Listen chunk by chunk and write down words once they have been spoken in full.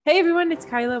Hey everyone, it's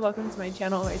Kyla. Welcome to my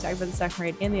channel where I talk about the stock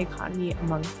market and the economy,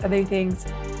 amongst other things.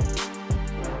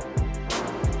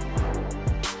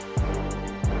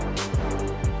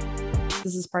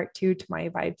 This is part two to my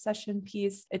vibe session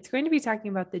piece. It's going to be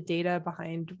talking about the data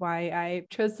behind why I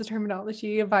chose the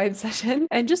terminology of vibe session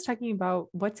and just talking about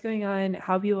what's going on,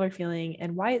 how people are feeling,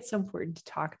 and why it's so important to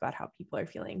talk about how people are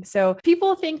feeling. So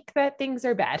people think that things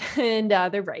are bad and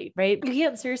they're right? You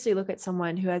can't seriously look at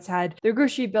someone who has had their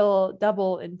grocery bill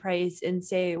double in price and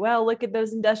say, well, look at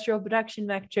those industrial production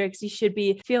metrics. You should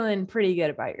be feeling pretty good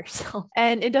about yourself.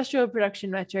 And industrial production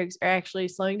metrics are actually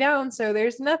slowing down. So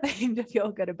there's nothing to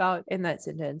feel good about in that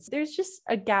sentence. There's just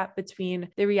a gap between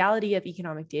the reality of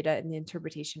economic data and the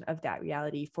interpretation of that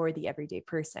reality for the everyday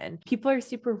person. People are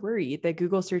super worried that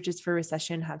Google searches for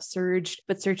recession have surged,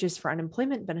 but searches for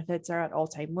unemployment benefits are at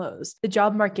all-time lows. The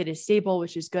job market is stable,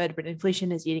 which is good, but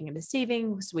inflation is eating into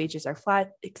savings, wages are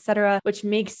flat, etc., which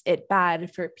makes it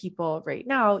bad for people right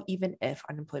now, even if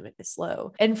unemployment is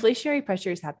low. Inflationary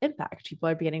pressures have impact. People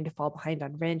are beginning to fall behind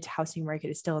on rent, housing market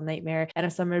is still a nightmare, and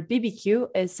a summer BBQ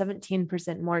is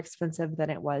 17% more expensive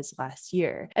than it was last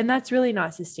year. And that's really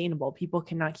not sustainable. People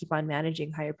cannot keep on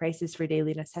managing higher prices for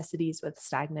daily necessities with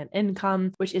stagnant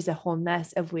income, which is a whole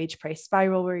mess of wage price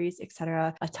spiral worries,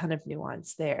 etc. A ton of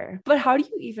nuance there. But how do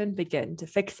you even begin to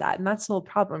fix that? And that's the whole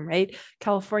problem, right?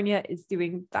 California is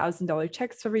doing $1,000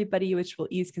 checks for everybody, which will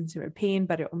ease consumer pain,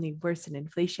 but it only worsen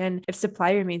inflation. If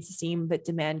supply remains the same, but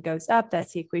demand goes up,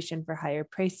 that's the equation for higher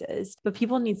prices. But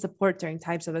people need support during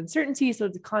times of uncertainty. So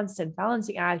it's a constant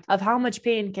balancing act of how much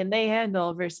pain can they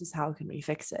handle versus how can we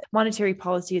fix it. Monetary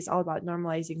policy is all about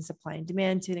normalizing supply and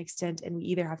demand to an extent, and we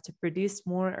either have to produce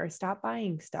more or stop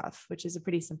buying stuff, which is a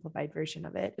pretty simplified version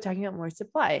of it. Talking about more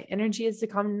supply, energy is the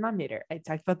common denominator. I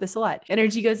talked about this a lot.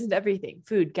 Energy goes into everything,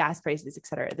 food, gas prices,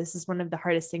 etc. This is one of the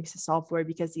hardest things to solve for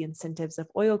because the incentives of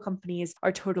oil companies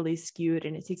are totally skewed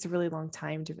and it takes a really long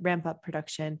time to ramp up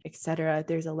production, etc.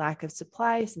 There's a lack of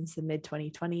supply since the mid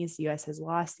 2020s. The US has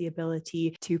lost the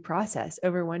ability to process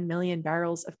over 1 million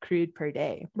barrels of crude per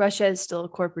day. Russia is still a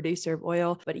core producer of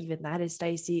oil, but even that is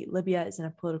dicey. Libya is in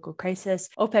a political crisis.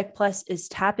 OPEC Plus is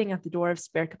tapping at the door of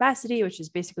spare capacity, which is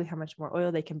basically how much more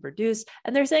oil they can produce.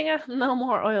 And they're saying, no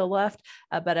more oil left.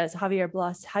 But as Javier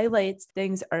Blas highlights,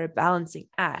 things are a balancing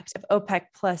act. If OPEC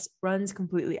Plus runs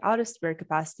completely out of spare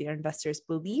capacity, or investors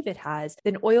believe it has,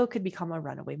 then oil could become a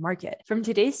runaway market. From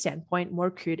today's standpoint,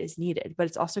 more crude is needed, but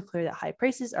it's also clear that high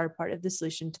prices are part of the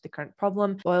solution to the current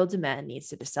problem. Oil demand needs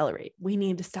to decelerate. We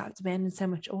need to stop demanding so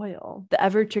much oil. The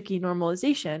ever tricky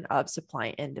normalization of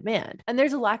supply and demand. And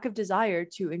there's a lack of desire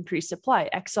to increase supply.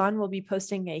 Exxon will be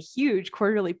posting a huge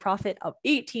quarterly profit of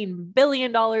 $18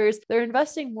 billion. They're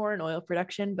investing more in oil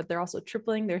production, but they're also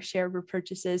tripling their share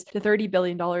repurchases to $30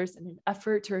 billion in an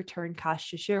effort to return cash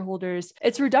to shareholders.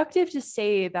 It's reductive to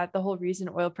say that the whole reason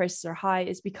oil prices are high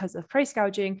is because of price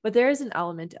gouging, but there is an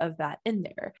element of that in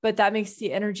there. But that makes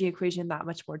the energy equation that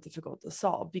much more difficult to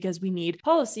solve because we need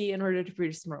policy in order to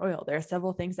produce more oil. There are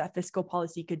several things that fiscal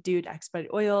policy could do to expedite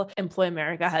oil. Employ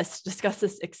America has discussed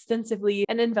this extensively,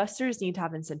 and investors need to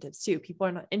have incentives too. People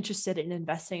are not interested in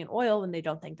investing in oil when they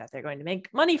don't think that they're going to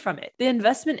make money from it. The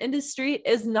investment industry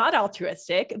is not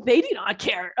altruistic. They do not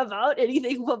care about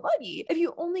anything but money. If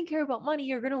you only care about money,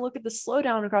 you're going to look at the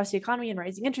slowdown across the economy and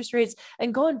rising interest rates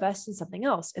and go invest in something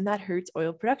else. And that hurts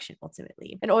oil production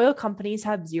ultimately. And oil companies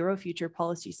have zero future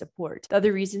policy support. The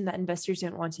other reason that investors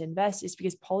don't want to invest is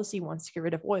because policy wants to get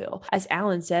rid of oil. As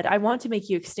Alan said, I want to make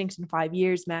you extinct in 5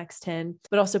 years, max 10,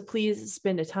 but also please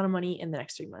spend a ton of money in the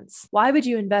next 3 months. Why would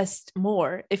you invest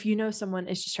more if you know someone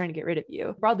is just trying to get rid of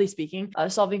you? Broadly speaking,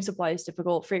 solving supply is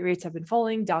difficult. Freight rates have been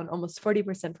falling, down almost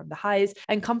 40% from the highs,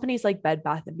 and companies like Bed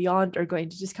Bath & Beyond are going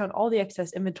to discount all the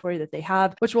excess inventory that they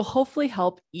have, which will hopefully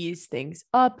help ease things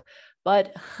up.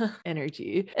 But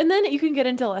energy. And then you can get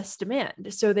into less demand.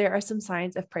 So there are some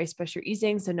signs of price pressure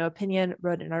easing. So No Opinion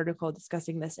wrote an article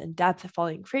discussing this in depth.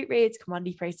 Falling freight rates,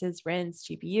 commodity prices, rents,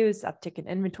 GPUs, uptick in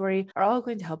inventory are all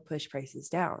going to help push prices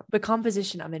down. But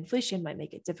composition of inflation might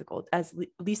make it difficult. As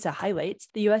Lisa highlights,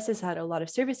 the US has had a lot of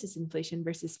services inflation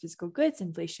versus physical goods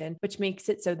inflation, which makes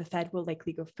it so the Fed will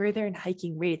likely go further in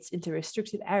hiking rates into a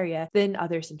restricted area than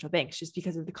other central banks, just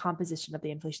because of the composition of the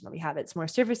inflation that we have. It's more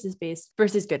services based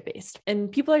versus good based. August,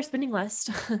 and people are spending less.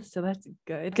 So that's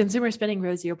good. Consumer spending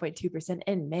rose 0.2%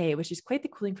 in May, which is quite the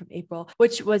cooling from April,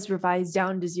 which was revised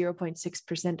down to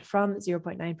 0.6% from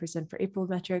 0.9% for April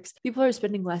metrics. People are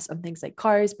spending less on things like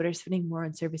cars, but are spending more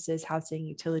on services, housing,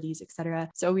 utilities, etc.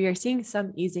 So we are seeing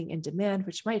some easing in demand,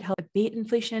 which might help abate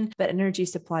inflation, but energy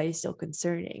supply is still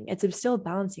concerning. It's still a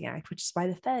balancing act, which is why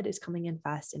the Fed is coming in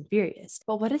fast and furious.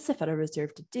 But what is the Federal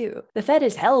Reserve to do? The Fed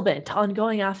is hellbent on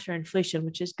going after inflation,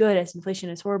 which is good, as inflation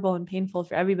is horrible and painful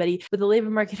for everybody, but the labor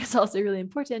market is also really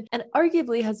important and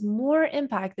arguably has more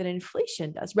impact than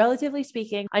inflation does, relatively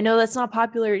speaking. I know that's not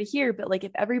popular to hear, but like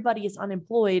if everybody is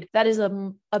unemployed, that is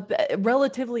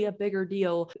relatively a bigger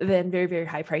deal than very, very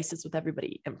high prices with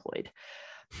everybody employed.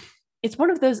 It's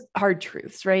one of those hard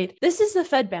truths, right? This is the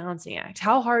Fed balancing act.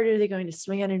 How hard are they going to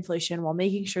swing on inflation while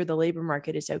making sure the labor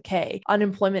market is okay?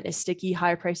 Unemployment is sticky,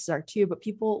 higher prices are too, but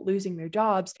people losing their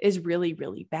jobs is really,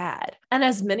 really bad. And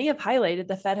as many have highlighted,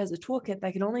 the Fed has a toolkit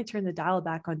that can only turn the dial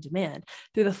back on demand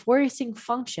through the forcing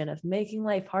function of making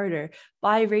life harder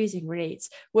by raising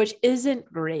rates, which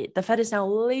isn't great. The Fed is now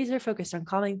laser focused on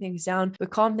calming things down,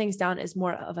 but calm things down is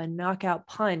more of a knockout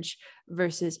punch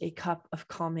versus a cup of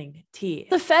calming tea.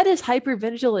 The Fed is hyper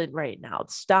vigilant right now.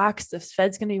 Stocks, the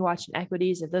Fed's going to be watching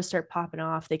equities. If those start popping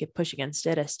off, they could push against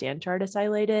it, as Stan Chart has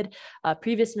highlighted.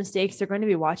 Previous mistakes, they're going to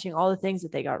be watching all the things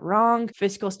that they got wrong: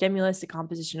 fiscal stimulus, the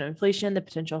composition of inflation, the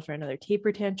potential for another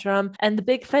taper tantrum, and the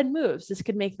big Fed moves. This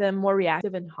could make them more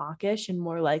reactive and hawkish and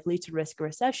more likely to risk a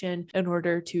recession in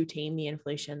order to tame the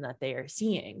inflation that they are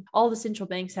seeing. All the central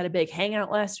banks had a big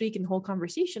hangout last week, and the whole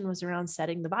conversation was around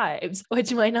setting the vibes,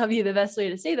 which might not be the best way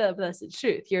to say that, but that's the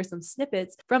truth. Here are some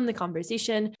snippets from the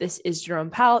conversation. This is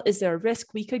Jerome Powell. Is there a risk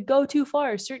we could go too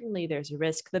far? Certainly there's a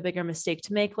risk. The bigger mistake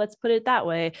to make, let's put it that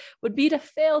way, would be to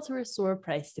fail to restore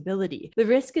price stability. The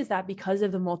risk is that because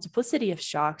of the multiplicity of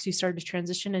shocks, you start to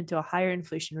transition into a higher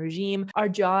inflation regime. Our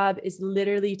job is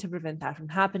literally to prevent that from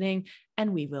happening,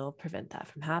 and we will prevent that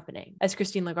from happening. As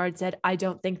Christine Lagarde said, I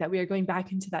don't think that we are going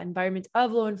back into that environment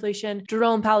of low inflation.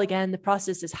 Jerome Powell again, the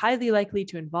process is highly likely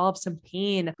to involve some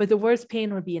pain, but the worst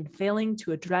pain would be in failing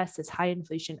to address this high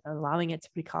inflation and allowing it to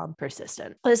become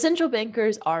persistent. The central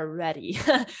bankers are ready.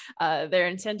 They're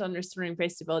intent on restoring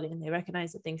price stability, and they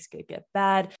recognize that things could get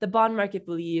bad. The bond market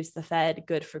believes the Fed,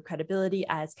 good for credibility,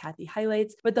 as Kathy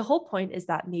highlights, but the whole point is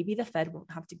that maybe the Fed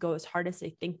won't have to go as hard as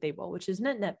they think they will, which is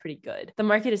net pretty good. The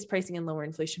market is pricing in lower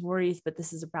inflation worries, but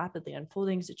this is a rapidly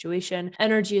unfolding situation.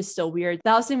 Energy is still weird.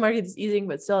 The housing market is easing,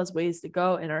 but still has ways to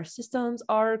go, and our systems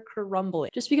are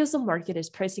crumbling. Just because the market is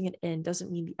pricing it in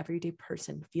doesn't mean the everyday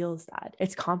person feels that.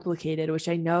 It's complicated, which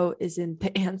I know isn't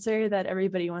the answer that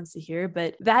everybody wants to hear,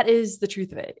 but that is the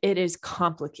truth of it. It is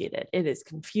complicated. It is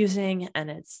confusing, and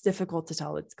it's difficult to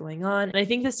tell what's going on. And I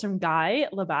think this from Guy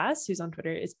Labas, who's on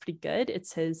Twitter, is pretty good.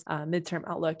 It's his midterm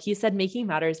outlook. He said, making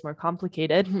matters more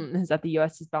complicated is that the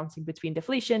US is bouncing between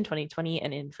deflation 2020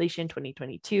 and inflation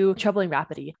 2022, troubling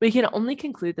rapidly. We can only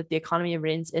conclude that the economy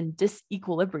remains in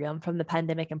disequilibrium from the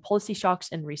pandemic and policy shocks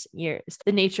in recent years.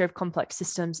 The nature of complex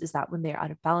systems is that when they are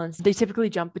out of balance, they typically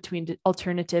jump between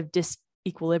alternative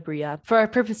equilibria. For our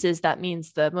purposes, that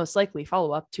means the most likely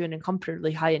follow-up to an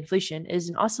uncomfortably high inflation is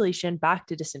an oscillation back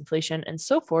to disinflation, and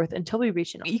so forth until we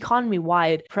reach an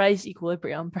economy-wide price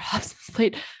equilibrium, perhaps as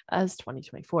late as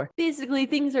 2024. Basically,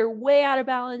 things are way out of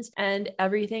balance and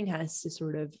everything has to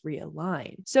sort of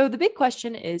realign. So the big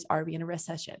question is, are we in a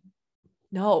recession?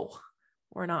 No,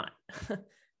 we're not.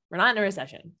 We're not in a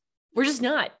recession. We're just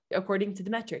not, according to the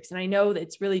metrics. And I know that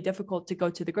it's really difficult to go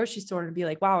to the grocery store and be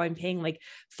like, wow, I'm paying like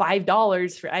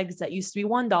 $5 for eggs that used to be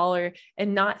 $1,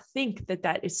 and not think that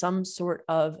that is some sort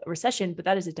of recession, but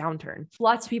that is a downturn.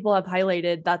 Lots of people have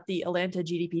highlighted that the Atlanta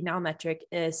GDP Now metric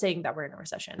is saying that we're in a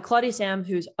recession. Claudia Sam,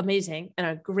 who's amazing and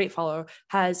a great follower,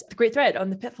 has a great thread on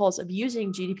the pitfalls of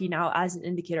using GDP Now as an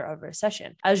indicator of a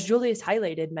recession. As Julius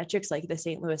highlighted, metrics like the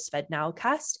St. Louis Fed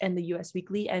Nowcast and the US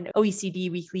Weekly and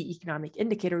OECD Weekly Economic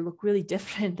Indicator look really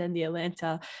different than the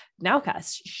Atlanta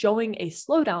Nowcast, showing a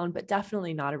slowdown, but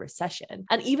definitely not a recession.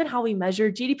 And even how we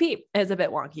measure GDP is a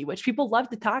bit wonky, which people love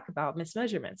to talk about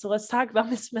mismeasurement. So let's talk about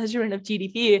mismeasurement of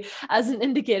GDP as an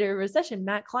indicator of recession.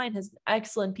 Matt Klein has an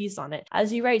excellent piece on it.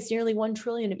 As he writes, nearly 1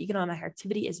 trillion of economic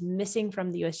activity is missing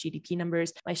from the US GDP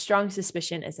numbers. My strong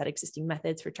suspicion is that existing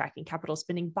methods for tracking capital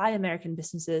spending by American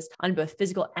businesses on both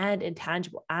physical and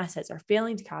intangible assets are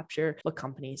failing to capture what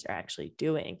companies are actually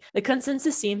doing. The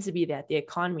consensus seems to be that the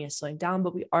economy economy is slowing down,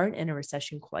 but we aren't in a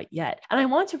recession quite yet. And I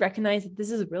want to recognize that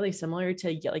this is really similar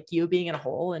to like you being in a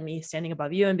hole and me standing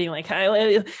above you and being like,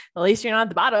 hey, at least you're not at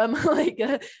the bottom. Like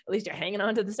at least you're hanging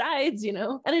on to the sides, you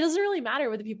know? And it doesn't really matter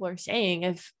what the people are saying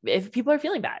if people are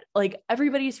feeling bad. Like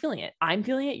everybody's feeling it. I'm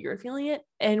feeling it, you're feeling it,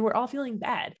 and we're all feeling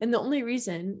bad. And the only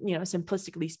reason, you know,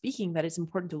 simplistically speaking, that it's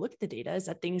important to look at the data is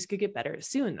that things could get better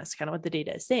soon. That's kind of what the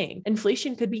data is saying.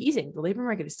 Inflation could be easing. The labor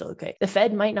market is still okay. The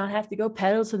Fed might not have to go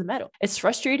pedal to the metal. It's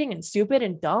frustrating and stupid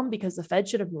and dumb because the Fed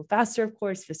should have moved faster. Of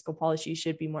course, fiscal policy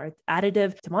should be more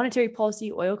additive to monetary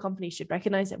policy. Oil companies should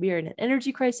recognize that we are in an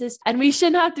energy crisis and we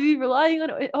shouldn't have to be relying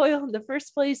on oil in the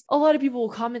first place. A lot of people will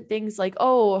comment things like,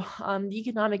 oh, the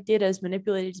economic data is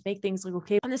manipulated to make things look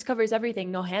okay. And this covers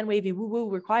everything. No hand wavy woo woo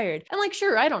required. And like,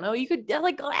 sure, I don't know. You could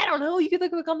like, I don't know. You could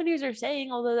look at what companies are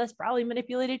saying, although that's probably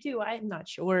manipulated too. I'm not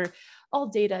sure. All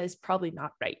data is probably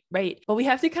not right? But we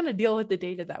have to kind of deal with the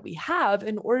data that we have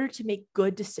in order to make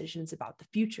good decisions about the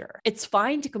future. It's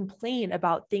fine to complain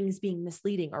about things being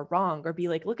misleading or wrong, or be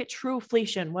like, look at true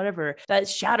inflation, whatever,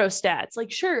 that's shadow stats.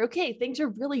 Like, sure, okay, things are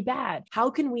really bad. How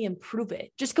can we improve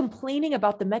it? Just complaining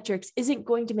about the metrics isn't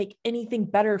going to make anything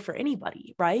better for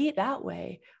anybody, right? That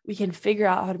way, we can figure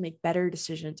out how to make better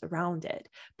decisions around it.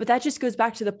 But that just goes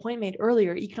back to the point made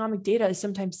earlier. Economic data is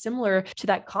sometimes similar to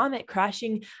that comet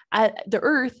crashing at the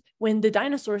earth when the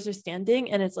dinosaurs are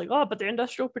standing, and it's like, oh, but the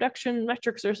industrial production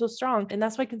metrics are so strong. And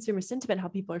that's why consumer sentiment, how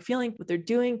people are feeling, what they're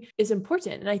doing, is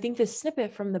important. And I think this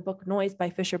snippet from the book Noise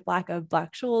by Fisher Black of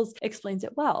Black-Scholes explains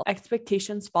it well.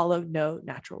 Expectations follow no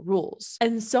natural rules.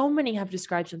 And so many have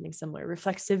described something similar: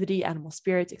 reflexivity, animal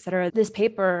spirits, etc. This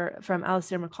paper from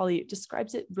Alistair Macaulay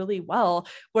describes it really well,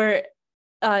 where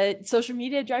social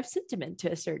media drives sentiment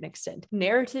to a certain extent.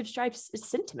 Narratives drive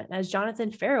sentiment. As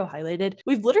Jonathan Farrow highlighted,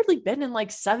 we've literally been in like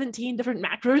 17 different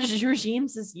macro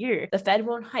regimes this year. The Fed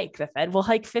won't hike. The Fed will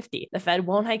hike 50. The Fed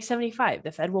won't hike 75.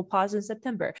 The Fed will pause in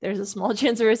September. There's a small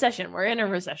chance of recession. We're in a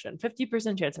recession.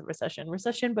 50% chance of recession.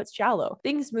 Recession, but shallow.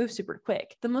 Things move super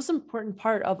quick. The most important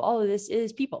part of all of this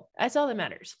is people. That's all that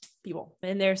matters. People.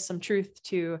 And there's some truth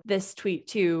to this tweet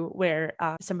too, where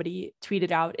somebody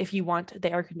tweeted out, if you want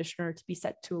the air conditioner to be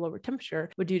set to a lower temperature,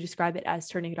 would you describe it as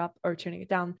turning it up or turning it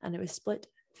down? And it was split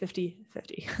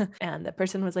 50-50. And the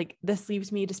person was like, this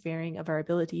leaves me despairing of our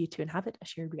ability to inhabit a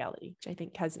shared reality, which I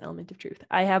think has an element of truth.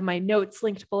 I have my notes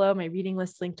linked below, my reading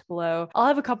list linked below. I'll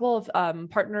have a couple of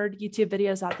partnered YouTube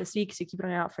videos out this week, so keep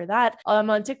an eye out for that. I'm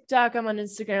on TikTok, I'm on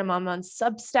Instagram, I'm on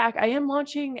Substack. I am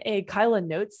launching a Kyla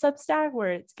Notes Substack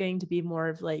where it's going to be more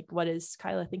of like, what is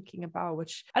Kyla thinking about,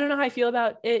 which I don't know how I feel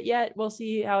about it yet. We'll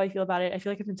see how I feel about it. I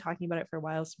feel like I've been talking about it for a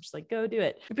while, so I'm just like, go do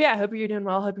it. But yeah, I hope you're doing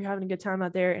well. Hope you're having a good time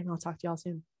out there, and I'll talk to y'all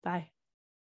soon. Bye.